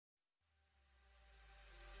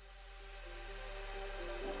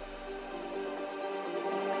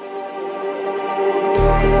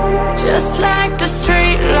Just like the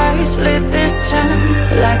street lights lit this town,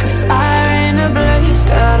 like a fire in a blaze,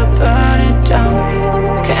 gotta burn it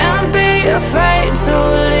down. Can't be afraid to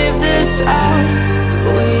leave this out.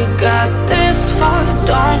 We got this far,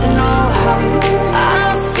 don't know how.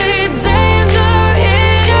 I see danger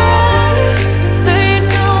in your eyes. They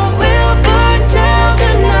know we'll burn down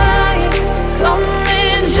the night.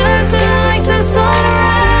 Coming just like the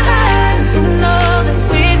sunrise. You know that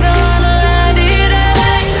we gonna light it up.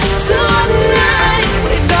 Tonight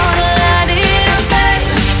we gonna light it up.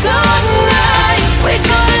 Tonight we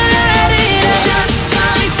gonna light it up. Just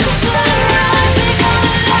like the sunrise, we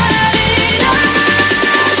gonna light it up.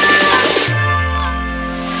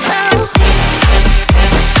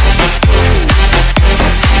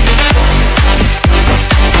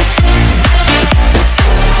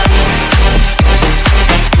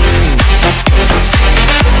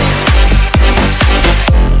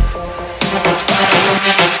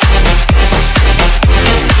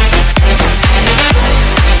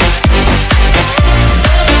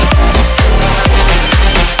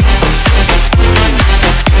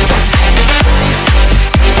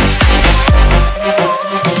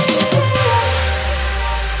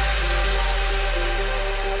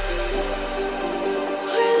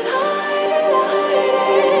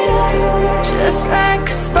 Just like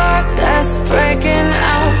a spark that's breaking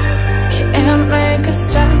out. Can't make a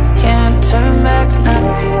stop, can't turn back now.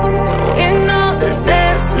 We know that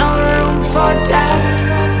there's no room for doubt.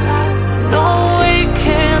 No, we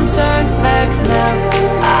can't turn back now.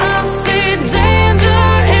 I see danger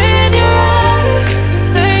in your eyes.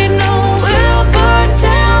 They know we'll burn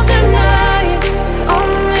down the night.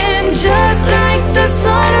 Coming just like the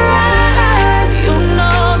sunrise. You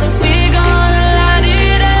know that we gonna light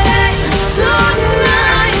it up.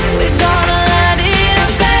 Tonight we gonna light it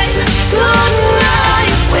up.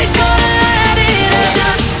 Tonight we gonna light it up.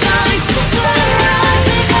 Just like the sunrise,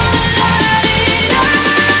 we gonna light it up.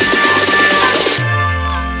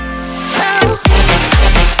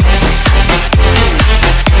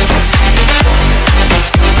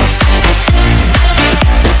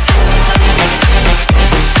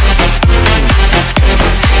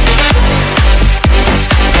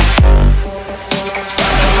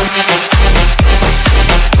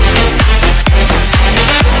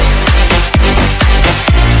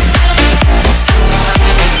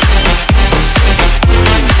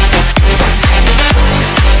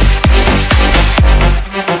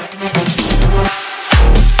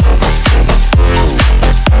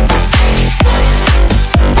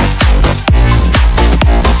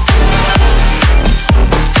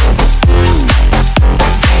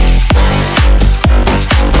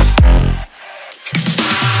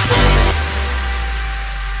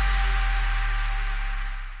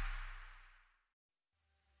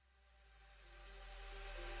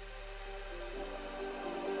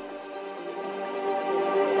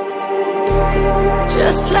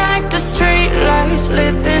 Just like the street lights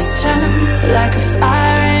lit this town, like a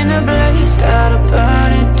fire in a blaze, gotta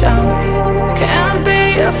burn it down. Can't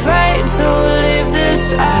be afraid to leave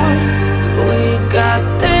this out. We got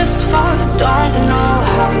this far, don't know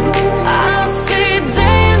how. I see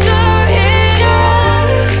danger in your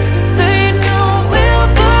eyes. They know we'll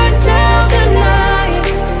burn down the night.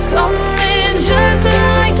 Coming just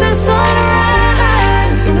like the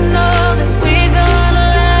sunrise. You know that we gonna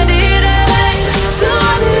light it up.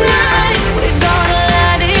 Tonight we gonna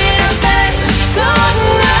light it up.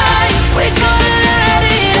 Tonight we gonna light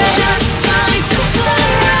it up. Just like the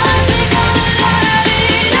sunrise, we gonna light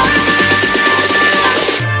it up.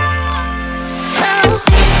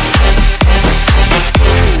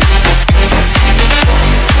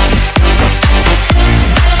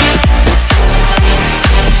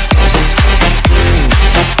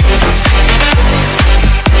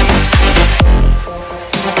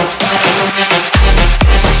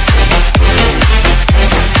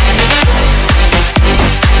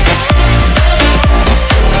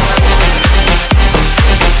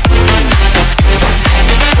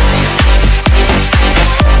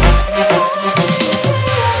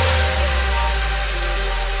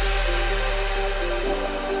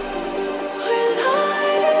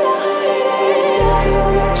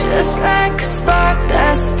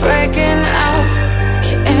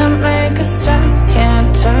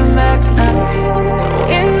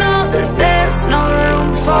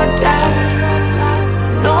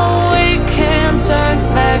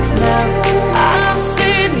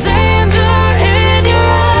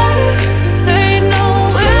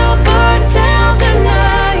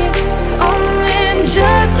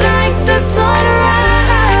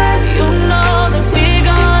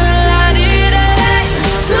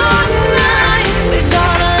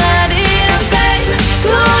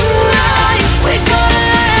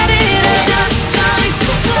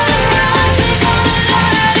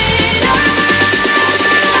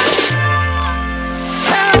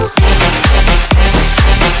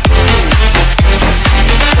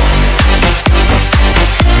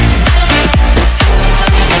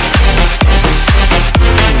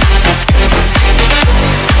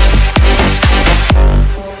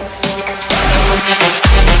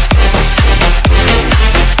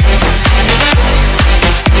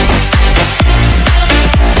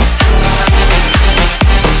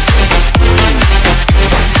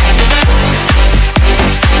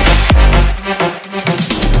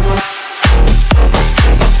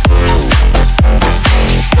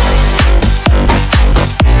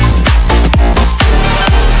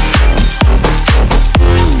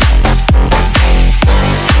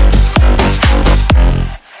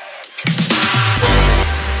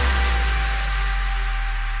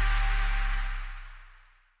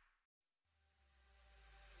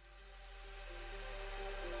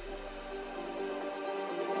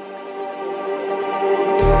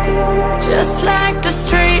 Just like the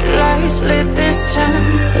street lights lit this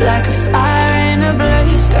town, like a fire in a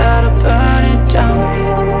blaze, gotta burn it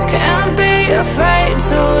down. Can't be afraid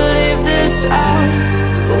to leave this out.